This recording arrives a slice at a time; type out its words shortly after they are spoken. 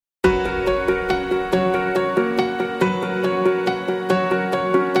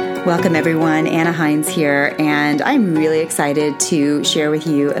Welcome everyone, Anna Hines here, and I'm really excited to share with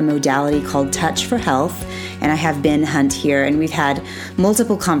you a modality called Touch for Health. And I have Ben Hunt here, and we've had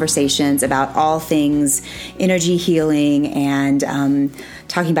multiple conversations about all things energy healing and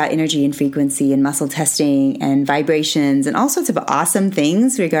talking about energy and frequency and muscle testing and vibrations and all sorts of awesome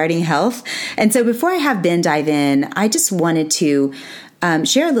things regarding health. And so before I have Ben dive in, I just wanted to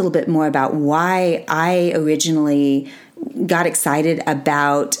share a little bit more about why I originally got excited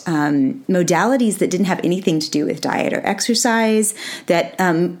about modalities that didn't have anything to do with diet or exercise, that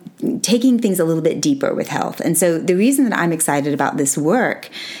taking things a little bit deeper with health. And so the reason that I'm excited about this work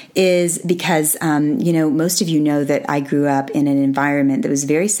is because, most of you know that I grew up in an environment that was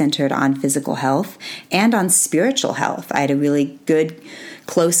very centered on physical health and on spiritual health. I had a really good,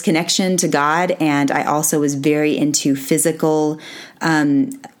 close connection to God, and I also was very into physical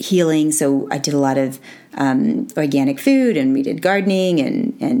healing. So I did a lot of organic food, and we did gardening,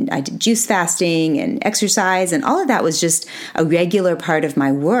 and I did juice fasting and exercise, and all of that was just a regular part of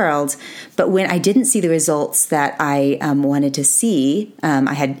my world. But when I didn't see the results that I wanted to see,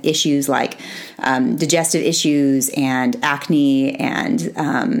 I had issues like digestive issues and acne,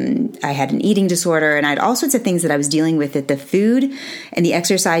 and I had an eating disorder, and I had all sorts of things that I was dealing with that the food and the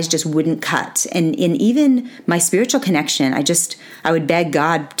exercise just wouldn't cut. And in even my spiritual connection, I would beg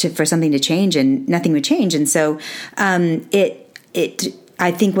God for something to change, and nothing would change. And so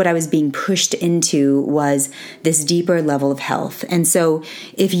I think what I was being pushed into was this deeper level of health. And so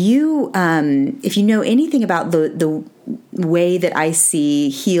if you know anything about the way that I see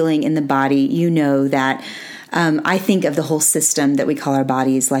healing in the body, you know that I think of the whole system that we call our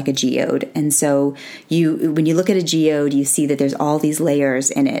bodies like a geode. And so when you look at a geode, you see that there's all these layers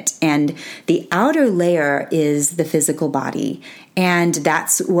in it. And the outer layer is the physical body. And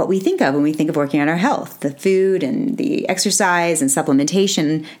that's what we think of when we think of working on our health. The food and the exercise and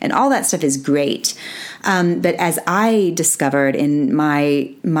supplementation and all that stuff is great. But as I discovered in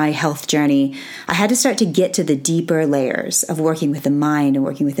my health journey, I had to start to get to the deeper layers of working with the mind and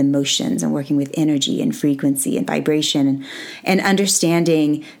working with emotions and working with energy and frequency and vibration and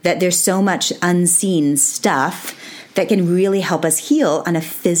understanding that there's so much unseen stuff that can really help us heal on a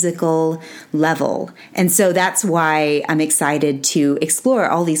physical level. And so that's why I'm excited to explore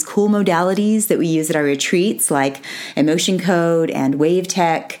all these cool modalities that we use at our retreats, like Emotion Code and Wave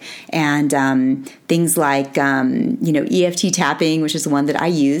Tech, and things like EFT tapping, which is the one that I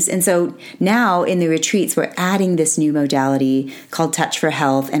use. And so now in the retreats, we're adding this new modality called Touch for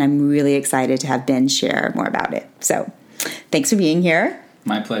Health, and I'm really excited to have Ben share more about it. So thanks for being here.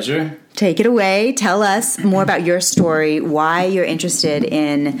 My pleasure. Take it away. Tell us more about your story, why you're interested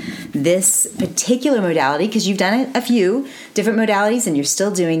in this particular modality, because you've done a few different modalities and you're still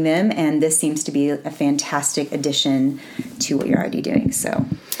doing them, and this seems to be a fantastic addition to what you're already doing. So,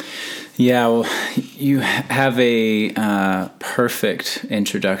 yeah, well, you have a perfect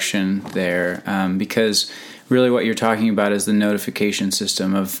introduction there, because really what you're talking about is the notification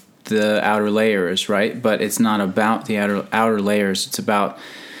system of the outer layers, right? But it's not about the outer layers. It's about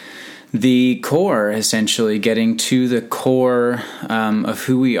the core, essentially, getting to the core of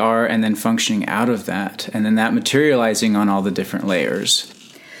who we are and then functioning out of that, and then that materializing on all the different layers.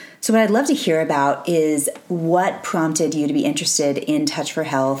 So what I'd love to hear about is what prompted you to be interested in Touch for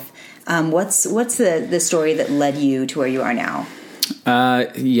Health. What's the story that led you to where you are now?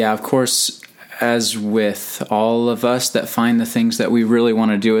 Yeah, of course, as with all of us that find the things that we really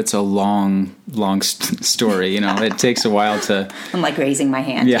want to do, it's a long story. It takes a while to... I'm like raising my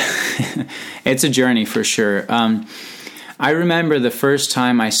hand. Yeah, it's a journey for sure. I remember the first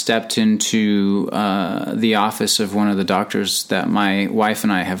time I stepped into the office of one of the doctors that my wife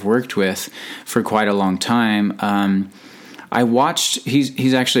and I have worked with for quite a long time. I watched...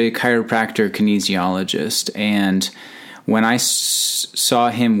 He's actually a chiropractor kinesiologist, and when I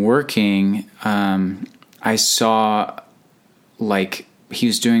saw him working, I saw like he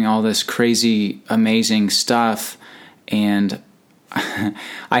was doing all this crazy, amazing stuff, and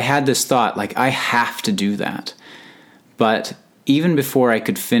I had this thought, like, I have to do that. But even before I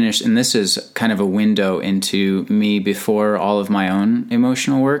could finish, and this is kind of a window into me before all of my own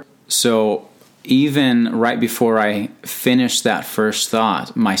emotional work, so even right before I finished that first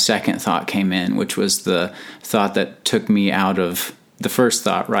thought, my second thought came in, which was the thought that took me out of the first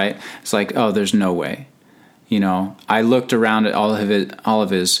thought, right? It's like, oh, there's no way. I looked around at all of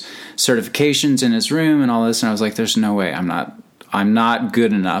his certifications in his room and all this, and I was like, there's no way. I'm not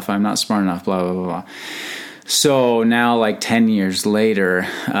good enough. I'm not smart enough, blah, blah, blah, blah. So now, like 10 years later,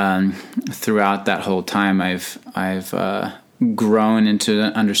 throughout that whole time, I've grown into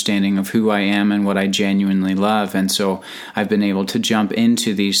an understanding of who I am and what I genuinely love. And so I've been able to jump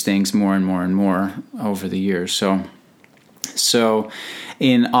into these things more and more and more over the years. So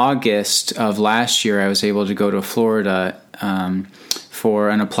in August of last year, I was able to go to Florida for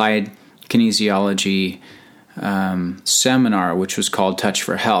an applied kinesiology seminar, which was called Touch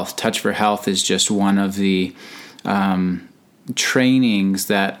for Health. Touch for Health is just one of the trainings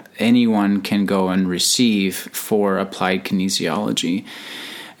that anyone can go and receive for applied kinesiology.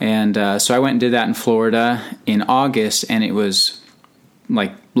 And so I went and did that in Florida in August, and it was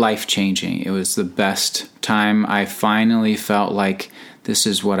like life-changing. It was the best time. I finally felt like this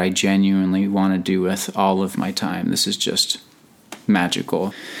is what I genuinely want to do with all of my time. This is just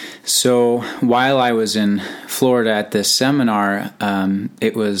magical. So while I was in Florida at this seminar,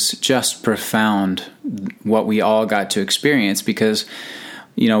 it was just profound what we all got to experience, because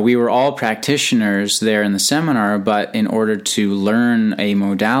we were all practitioners there in the seminar, but in order to learn a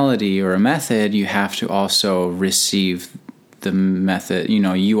modality or a method, you have to also receive the method.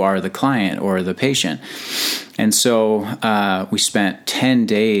 You are the client or the patient. And so we spent 10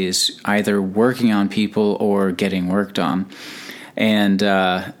 days either working on people or getting worked on. And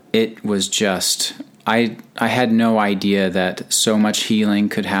it was just, I had no idea that so much healing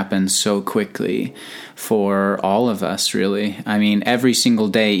could happen so quickly for all of us, really. I mean, every single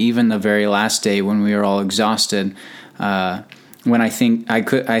day, even the very last day when we were all exhausted, when I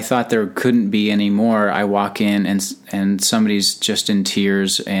thought there couldn't be any more, I walk in and somebody's just in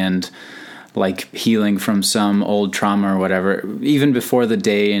tears and like healing from some old trauma or whatever, even before the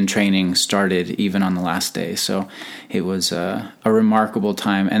day in training started, even on the last day. So it was a remarkable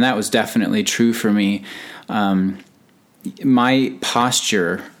time. And that was definitely true for me. My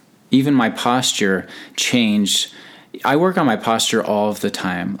posture changed. I work on my posture all of the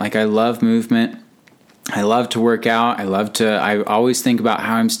time. Like, I love movement. I love to work out. I always think about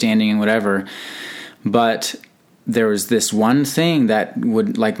how I'm standing and whatever. But there was this one thing that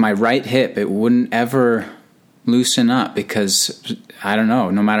would, like my right hip, it wouldn't ever loosen up, because I don't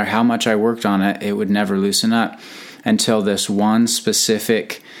know, no matter how much I worked on it, it would never loosen up until this one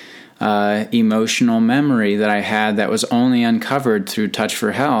specific emotional memory that I had that was only uncovered through Touch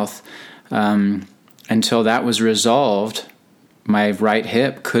for Health. Until that was resolved, my right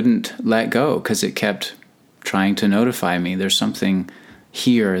hip couldn't let go because it kept trying to notify me there's something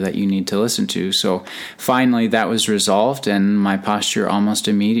here that you need to listen to. So finally that was resolved, and my posture almost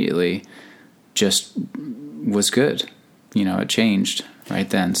immediately just was good. It changed right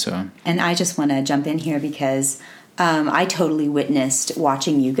then. So, and I just want to jump in here because I totally witnessed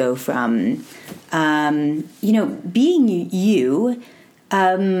watching you go from being you,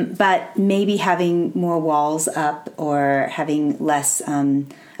 but maybe having more walls up or having less of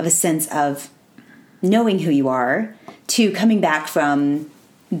a sense of knowing who you are, to coming back from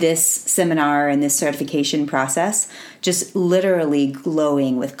this seminar and this certification process, just literally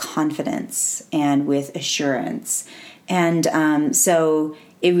glowing with confidence and with assurance. And so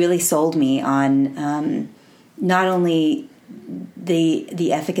it really sold me on not only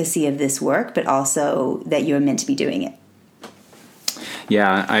the efficacy of this work, but also that you're meant to be doing it.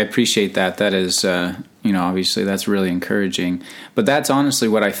 Yeah, I appreciate that. That is, obviously that's really encouraging. But that's honestly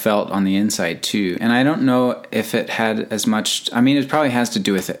what I felt on the inside too. And I don't know if it had as much, it probably has to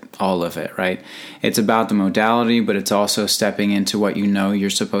do with it, all of it, right? It's about the modality, but it's also stepping into what you're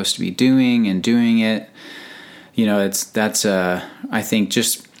supposed to be doing and doing it. I think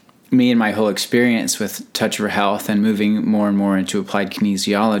just me and my whole experience with Touch for Health and moving more and more into applied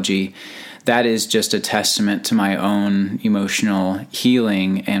kinesiology, that is just a testament to my own emotional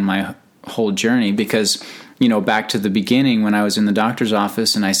healing and my whole journey. Because, back to the beginning when I was in the doctor's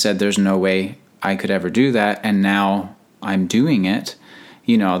office and I said there's no way I could ever do that, and now I'm doing it,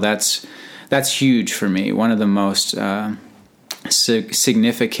 that's huge for me. One of the most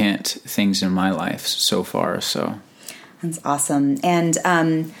significant things in my life so far. So that's awesome. And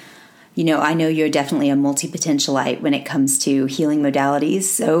I know you're definitely a multi-potentialite when it comes to healing modalities.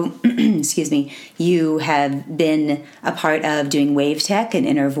 So, excuse me, you have been a part of doing wave tech and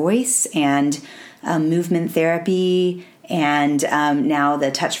inner voice and movement therapy, and now the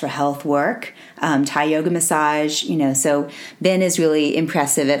Touch for Health work, Thai yoga massage. So Ben is really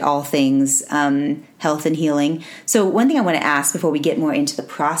impressive at all things health and healing. So one thing I want to ask before we get more into the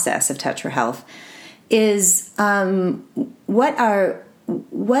process of Touch for Health is what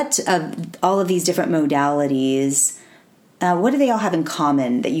of all of these different modalities, what do they all have in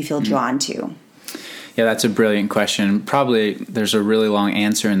common that you feel drawn to? Yeah, that's a brilliant question. Probably there's a really long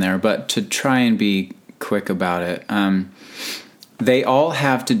answer in there, but to try and be quick about it, they all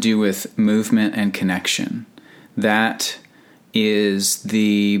have to do with movement and connection. That is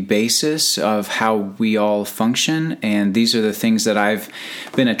the basis of how we all function, and these are the things that I've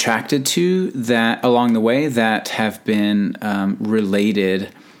been attracted to that along the way that have been related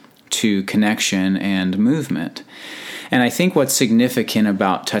to connection and movement. And I think what's significant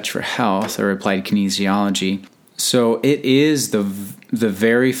about Touch for Health or applied kinesiology, so it is the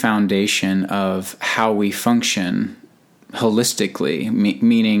very foundation of how we function holistically,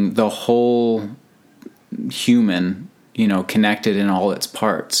 meaning the whole human, connected in all its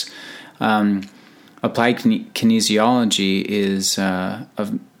parts. Applied kinesiology is a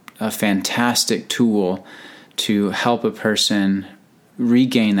fantastic tool to help a person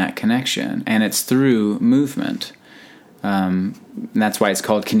regain that connection, and it's through movement. That's why it's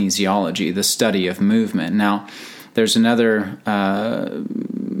called kinesiology, the study of movement. Now, there's another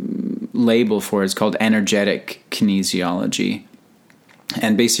label for it. It's called energetic kinesiology.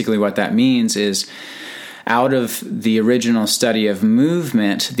 And basically what that means is out of the original study of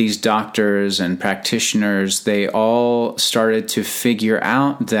movement, these doctors and practitioners, they all started to figure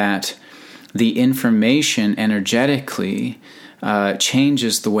out that the information energetically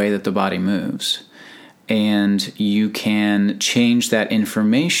changes the way that the body moves. And you can change that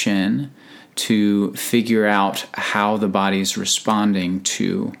information to figure out how the body's responding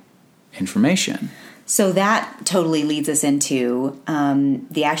to information. So that totally leads us into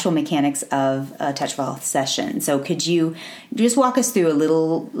the actual mechanics of a Touch for Health session. So could you just walk us through a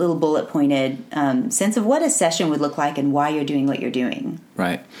little bullet pointed sense of what a session would look like and why you're doing what you're doing?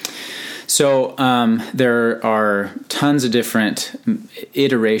 Right. So there are tons of different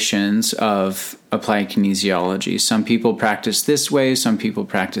iterations of applied kinesiology. Some people practice this way, some people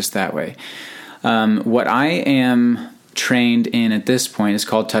practice that way. What I am trained in at this point is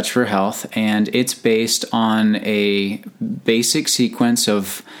called Touch for Health, and it's based on a basic sequence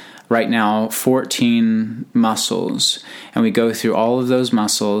of right now 14 muscles, and we go through all of those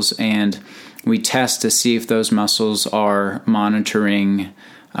muscles and we test to see if those muscles are monitoring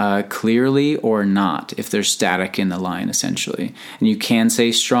clearly or not, if they're static in the line, essentially. And you can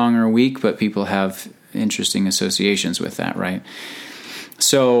say strong or weak, but people have interesting associations with that, right?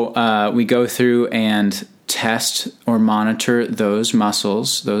 So we go through and test or monitor those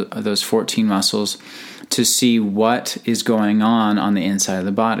muscles, those 14 muscles, to see what is going on the inside of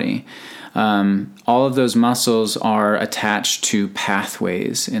the body. All of those muscles are attached to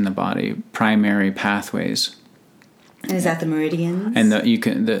pathways in the body, primary pathways. And is that the meridians? And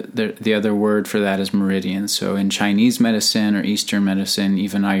the other word for that is meridians. So in Chinese medicine or Eastern medicine,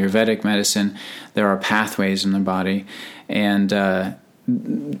 even Ayurvedic medicine, there are pathways in the body, and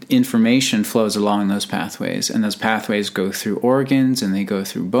information flows along those pathways, and those pathways go through organs, and they go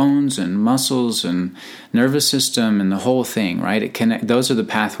through bones and muscles and nervous system and the whole thing, right? Those are the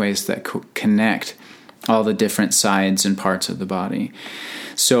pathways that connect all the different sides and parts of the body.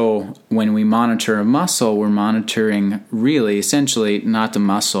 So when we monitor a muscle, we're monitoring really essentially not the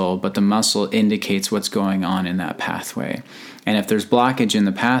muscle, but the muscle indicates what's going on in that pathway. And if there's blockage in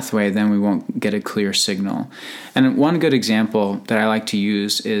the pathway, then we won't get a clear signal. And one good example that I like to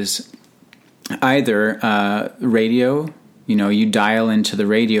use is either radio. You dial into the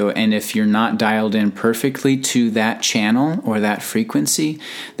radio, and if you're not dialed in perfectly to that channel or that frequency,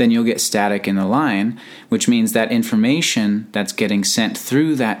 then you'll get static in the line, which means that information that's getting sent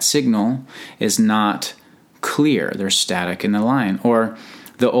through that signal is not clear. There's static in the line. Or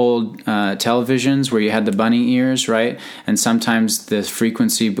the old televisions where you had the bunny ears, right? And sometimes the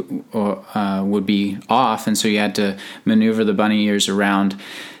frequency would be off, and so you had to maneuver the bunny ears around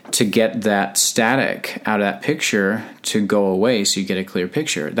to get that static out of that picture to go away so you get a clear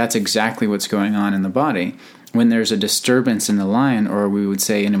picture. That's exactly what's going on in the body. When there's a disturbance in the line, or we would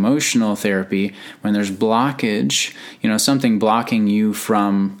say in emotional therapy, when there's blockage, something blocking you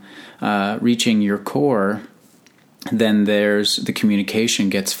from reaching your core, then the communication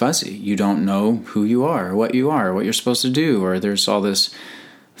gets fuzzy. You don't know who you are, what you're supposed to do, or there's all this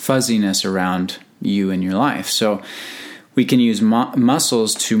fuzziness around you in your life. So we can use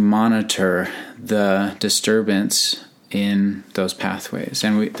muscles to monitor the disturbance in those pathways.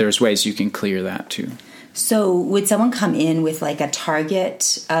 And there's ways you can clear that too. So would someone come in with like a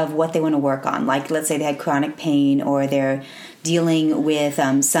target of what they want to work on? Like let's say they had chronic pain or they're dealing with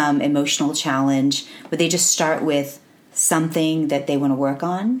some emotional challenge. Would they just start with something that they want to work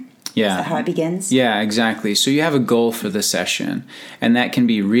on? Yeah. Is that how it begins? Yeah, exactly. So you have a goal for the session, and that can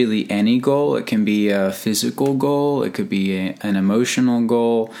be really any goal. It can be a physical goal. It could be an emotional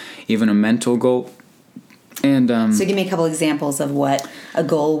goal, even a mental goal. And so give me a couple examples of what a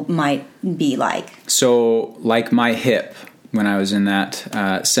goal might be like. So like my hip when I was in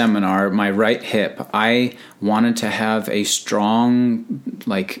that seminar, my right hip, I wanted to have a strong,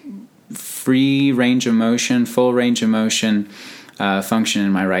 like free range of motion, full range of motion function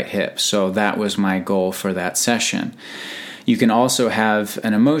in my right hip. So that was my goal for that session. You can also have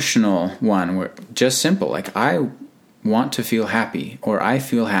an emotional one where just simple, like I want to feel happy or I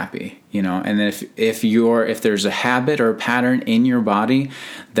feel happy, and if there's a habit or a pattern in your body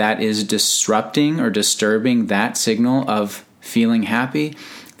that is disrupting or disturbing that signal of feeling happy,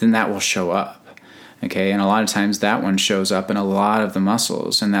 then that will show up. Okay, and a lot of times that one shows up in a lot of the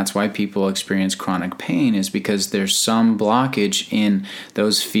muscles, and that's why people experience chronic pain, is because there's some blockage in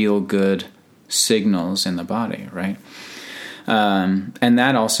those feel-good signals in the body, right? And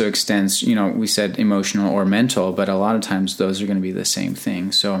that also extends, we said emotional or mental, but a lot of times those are going to be the same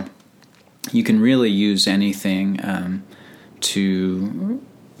thing. So you can really use anything to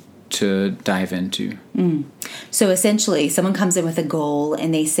dive into. So essentially, someone comes in with a goal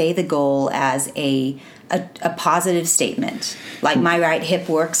and they say the goal as a positive statement, like my right hip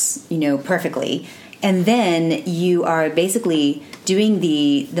works, perfectly. And then you are basically doing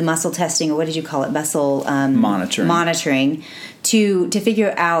the muscle testing, or what did you call it? Muscle monitoring to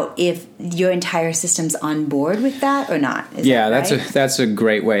figure out if your entire system's on board with that or not. Is that right? That's a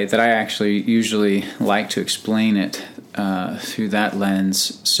great way that I actually usually like to explain it through that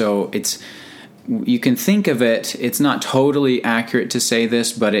lens. So you can think of it. It's not totally accurate to say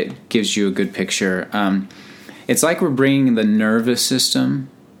this, but it gives you a good picture. It's like we're bringing the nervous system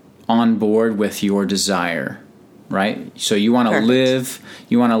on board with your desire, right? So you want to live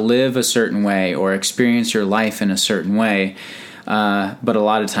a certain way or experience your life in a certain way, but a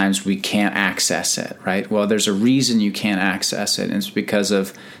lot of times we can't access it, right? Well, there's a reason you can't access it, and it's because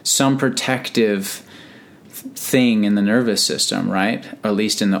of some protective thing in the nervous system, right? Or at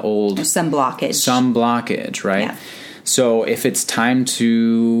least in the old... There's some blockage, right? Yeah. So if it's time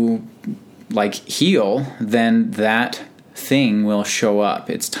to heal, then that thing will show up.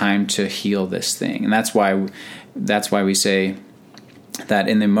 It's time to heal this thing. And that's why we say that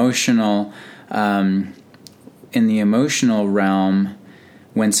in the emotional realm,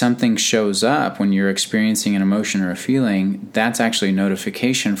 when something shows up, when you're experiencing an emotion or a feeling, that's actually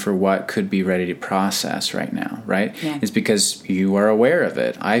notification for what could be ready to process right now, right? Yeah. It's because you are aware of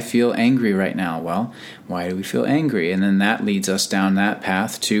it. I feel angry right now. Well, why do we feel angry? And then that leads us down that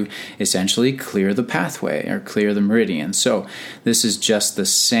path to essentially clear the pathway or clear the meridian. So this is just the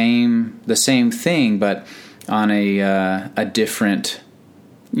same thing, but on a different,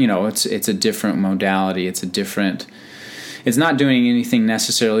 it's a different modality. It's not doing anything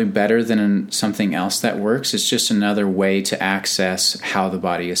necessarily better than something else that works. It's just another way to access how the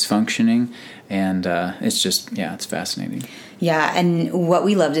body is functioning. And it's fascinating. Yeah, and what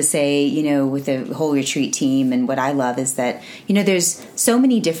we love to say, with the whole retreat team, and what I love is that, there's so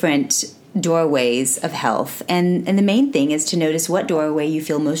many different doorways of health, and the main thing is to notice what doorway you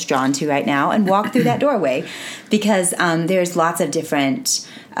feel most drawn to right now and walk through that doorway, because there's lots of different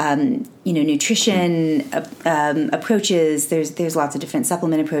nutrition approaches. There's lots of different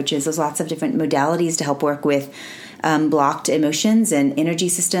supplement approaches. There's lots of different modalities to help work with blocked emotions and energy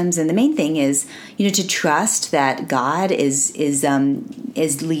systems. And the main thing is, to trust that God is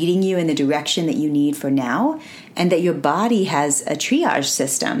leading you in the direction that you need for now, and that your body has a triage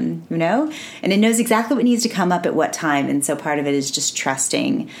system, and it knows exactly what needs to come up at what time. And so part of it is just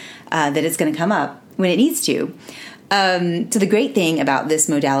trusting that it's going to come up when it needs to. So the great thing about this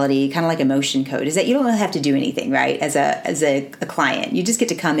modality, kind of like Emotion Code, is that you don't really have to do anything, right? As a client, you just get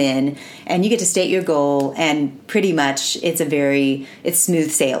to come in and you get to state your goal, and pretty much it's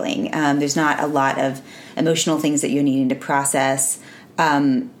smooth sailing. There's not a lot of emotional things that you're needing to process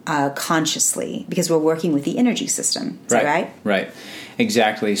consciously, because we're working with the energy system. Is that right? Right.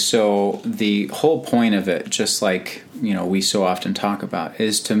 Exactly. So the whole point of it, just like we so often talk about,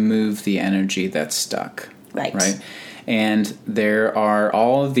 is to move the energy that's stuck. Right. And there are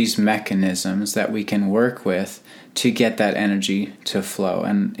all of these mechanisms that we can work with to get that energy to flow.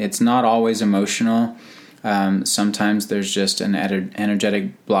 And it's not always emotional. Sometimes there's just an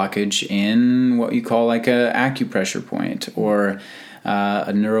energetic blockage in what you call like a acupressure point or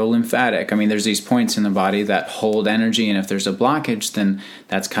a neurolymphatic. I mean, there's these points in the body that hold energy. And if there's a blockage, then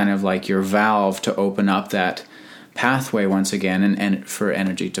that's kind of like your valve to open up that pathway once again and for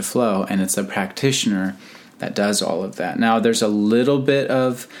energy to flow. And it's a practitioner that does all of that. Now, there's a little bit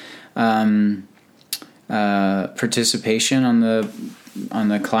of participation on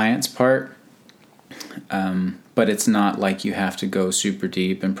the client's part, but it's not like you have to go super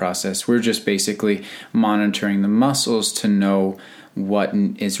deep and process. We're just basically monitoring the muscles to know what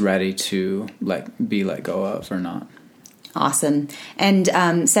is ready to let go of or not. Awesome.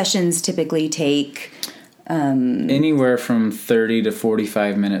 And sessions typically take anywhere from 30 to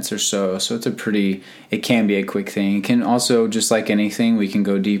 45 minutes or so. So it can be a quick thing. It can also, just like anything, we can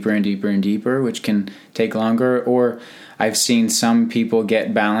go deeper and deeper and deeper, which can take longer. Or I've seen some people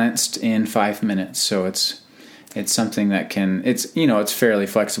get balanced in 5 minutes. So it's something that it's fairly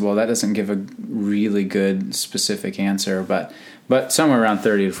flexible. That doesn't give a really good specific answer, but somewhere around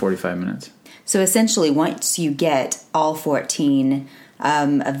 30 to 45 minutes. So essentially, once you get all 14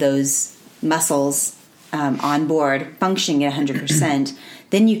 of those muscles on board functioning at 100%,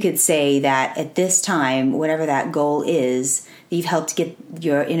 then you could say that at this time, whatever that goal is, you've helped get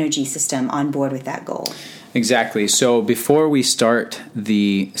your energy system on board with that goal. Exactly. So before we start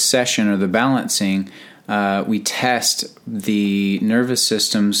the session or the balancing, we test the nervous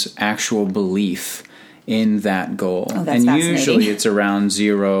system's actual belief in that goal. Oh, that's and usually it's around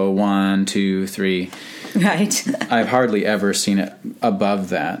 0, 1, 2, 3. Right. I've hardly ever seen it above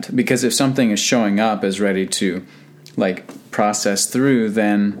that, because if something is showing up as ready to process through,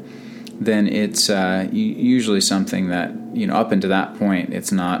 then it's usually something that, up until that point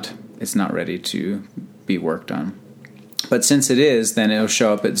it's not ready to be worked on. But since it is, then it'll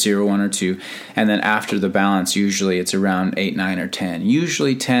show up at 0, 1, or 2. And then after the balance, usually it's around 8, 9, or 10.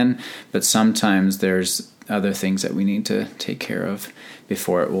 Usually 10, but sometimes there's other things that we need to take care of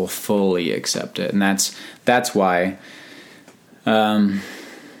before it will fully accept it. And that's why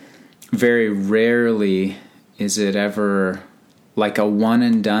very rarely is it ever like a one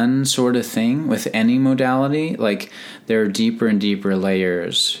and done sort of thing with any modality. Like, there are deeper and deeper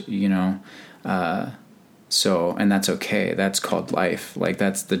layers, So, and that's okay. That's called life.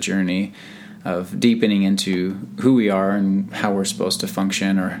 That's the journey of deepening into who we are and how we're supposed to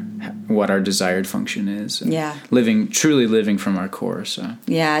function, or what our desired function is. Yeah. Truly living from our core. So.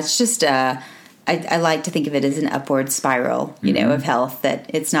 Yeah, it's just, I like to think of it as an upward spiral, of health, that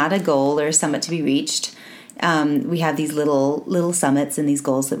it's not a goal or a summit to be reached. We have these little summits and these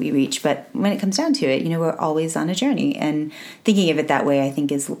goals that we reach, but when it comes down to it, we're always on a journey, and thinking of it that way, I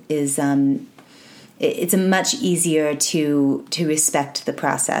think is it's a much easier to respect the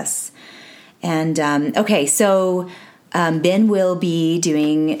process. And okay, so Ben will be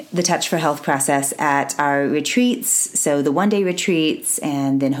doing the Touch for Health process at our retreats, so the one-day retreats,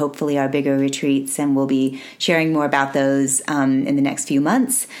 and then hopefully our bigger retreats, and we'll be sharing more about those in the next few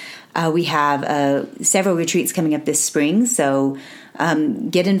months. We have several retreats coming up this spring, so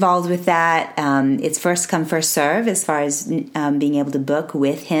get involved with that. It's first come, first serve as far as being able to book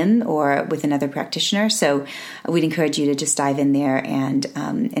with him or with another practitioner. So we'd encourage you to just dive in there and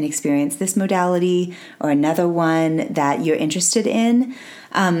experience this modality or another one that you're interested in.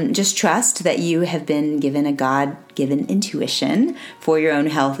 Just trust that you have been given a God-given intuition for your own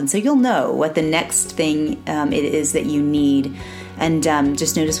health, and so you'll know what the next thing it is that you need. And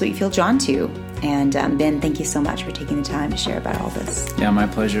just notice what you feel drawn to. And Ben, thank you so much for taking the time to share about all this. Yeah, my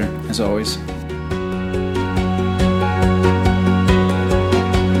pleasure, as always.